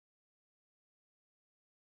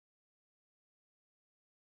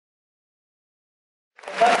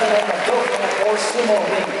in the Dofu or sumo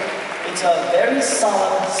ring. It's a very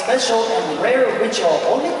solemn, special, and rare ritual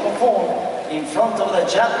only performed in front of the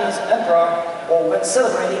Japanese emperor or when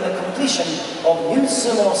celebrating the completion of new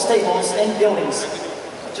sumo stables and buildings.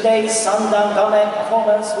 Today's Sandan Game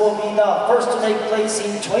performance will be the first to take place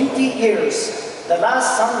in 20 years. The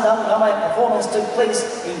last Sandan Game performance took place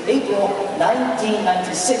in April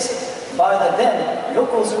 1996 by the then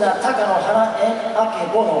Yokozuna Takanohana and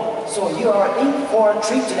Akebono, so you are in for a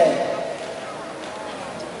treat today.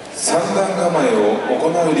 三段構えを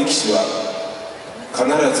行う力士は必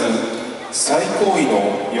ず最高位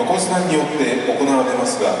の横綱によって行われま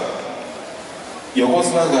すが、横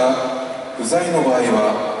綱が不在の場合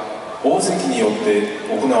は大関によって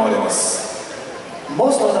行われます。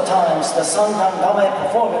Most of the times, the Sandan Game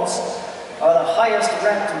performance are the highest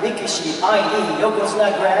ranked rikishi, i.e.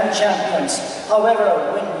 Yokozuna Grand Champions.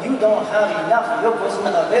 However, when you don't have enough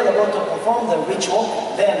Yokozuna available to perform the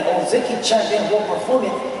ritual, then Ozeki champion will perform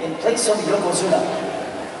it in place of Yokozuna.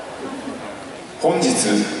 本日、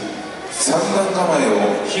三段構え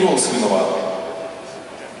を披露するのは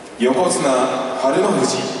横綱日馬富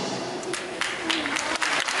士、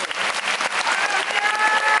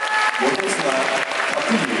横綱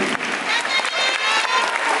鶴竜、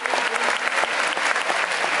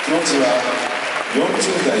行司は40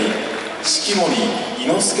代式守伊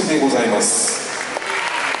之助でございます。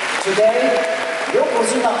Today,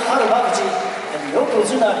 Yokozuna Harumaguchi and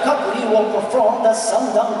Yokozuna Kakuri will perform the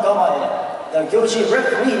Sandan Gamae. The Gyoji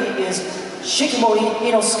referee is Shikimori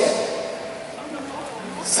Inosuke.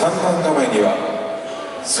 三段構えには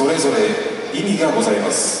それぞれ意味がござい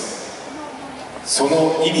ます。そ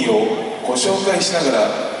の意味をご紹介しながら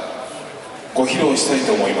ご披露したい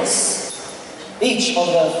と思います。Each of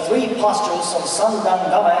the three postures of Sandan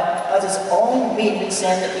Game has its own meanings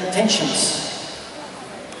and intentions.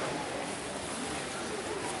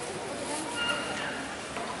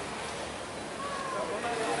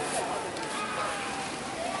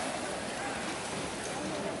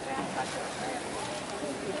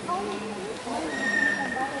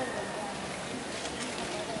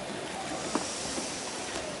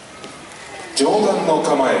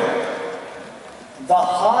 The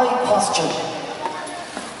high posture.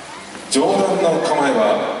 上段の構え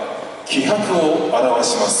は気迫を表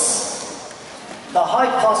します。The high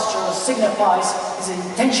posture signifies his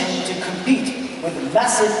intention to compete with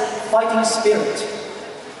massive fighting spirit.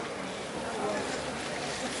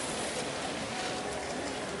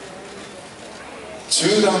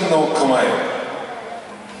 中段の構え。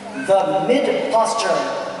The mid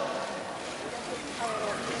posture.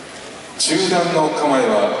 中段の構え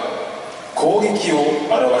は攻撃を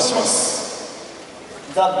表します。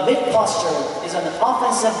The mid posture is an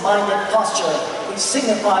offensive-minded posture which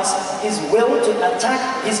signifies his will to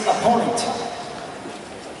attack his opponent.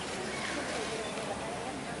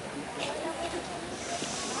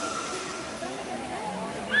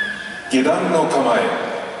 下段の構え。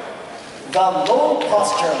The low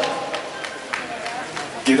posture.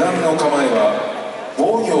 下段の構えは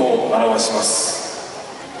防御を表します。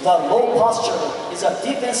The low posture is a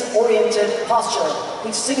defense-oriented posture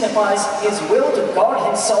which signifies his will to guard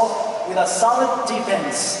himself with a solid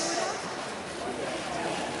defense.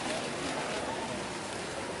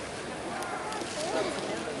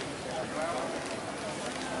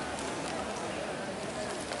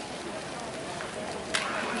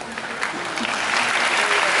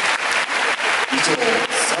 以上、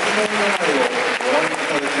三段構えをご覧い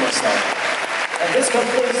ただきました。And this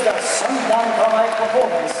concludes the Sandan Kamae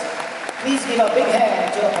performance. Please give a big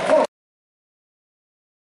hand to the performance.